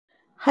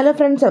Hello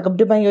friends, welcome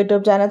to my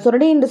YouTube channel. So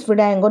today in this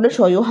video I am going to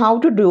show you how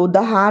to do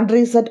the hard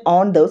reset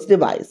on this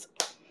device.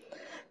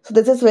 So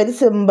this is very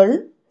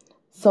simple.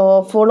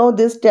 So follow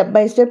this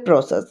step-by-step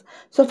process.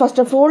 So first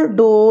of all,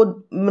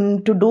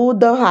 to do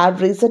the hard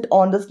reset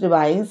on this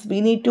device, we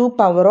need to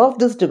power off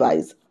this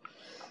device.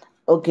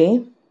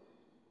 Okay.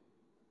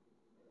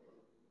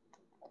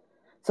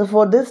 So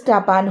for this,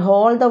 tap and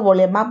hold the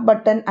volume up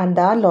button and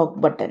the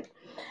lock button.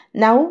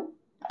 Now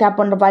tap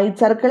on the white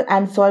circle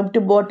and swipe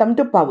to bottom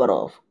to power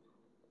off.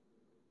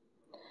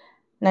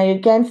 Now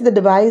you can see the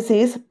device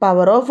is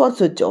power off or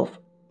switch off.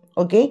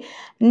 Okay.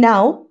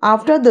 Now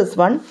after this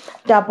one,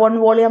 tap on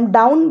volume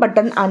down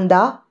button and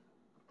the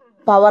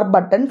power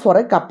button for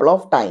a couple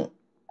of times.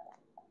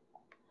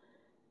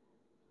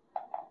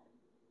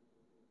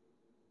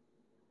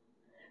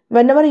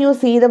 Whenever you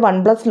see the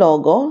OnePlus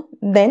logo,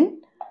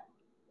 then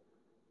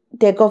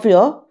take off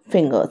your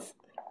fingers.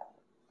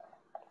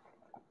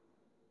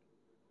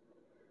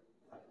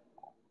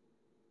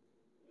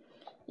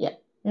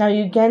 Now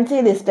you can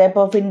see this type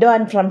of window,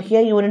 and from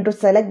here you need to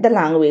select the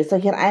language. So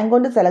here I am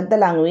going to select the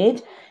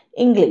language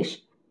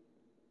English.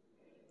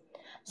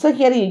 So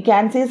here you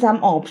can see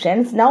some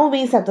options. Now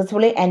we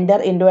successfully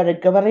enter into a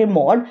recovery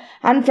mode,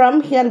 and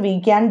from here we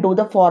can do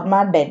the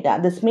format data.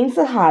 This means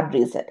a hard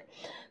reset.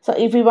 So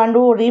if you want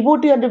to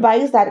reboot your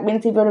device, that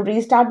means if you want to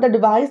restart the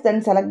device,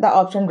 then select the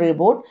option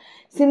reboot.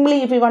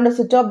 Similarly, if you want to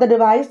switch off the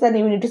device, then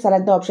you need to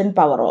select the option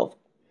power off.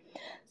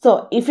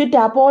 So if you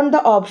tap on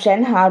the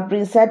option hard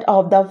reset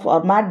of the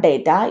format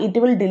data, it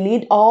will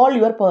delete all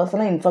your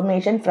personal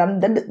information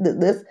from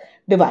this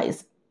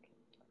device.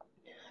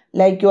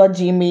 Like your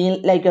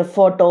Gmail, like your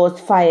photos,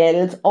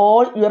 files,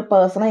 all your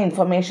personal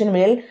information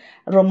will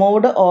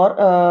removed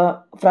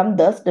or from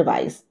this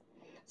device.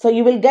 So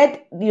you will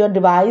get your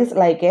device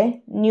like a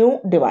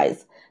new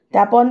device.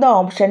 Tap on the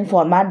option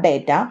format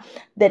data.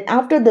 Then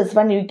after this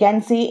one, you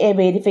can see a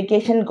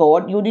verification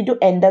code. You need to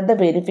enter the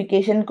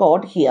verification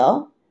code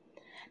here.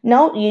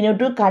 Now you need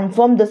to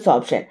confirm this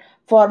option.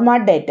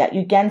 Format data.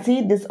 You can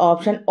see this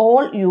option.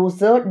 All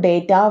user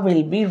data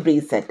will be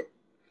reset.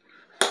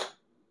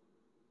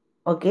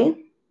 Okay.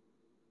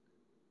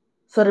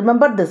 So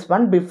remember this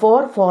one,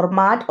 before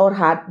format or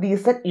hard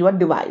reset your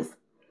device.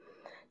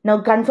 Now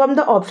confirm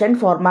the option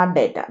format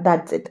data.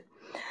 That's it.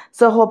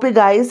 So hope you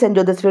guys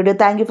enjoy this video.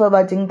 Thank you for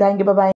watching. Thank you. Bye-bye.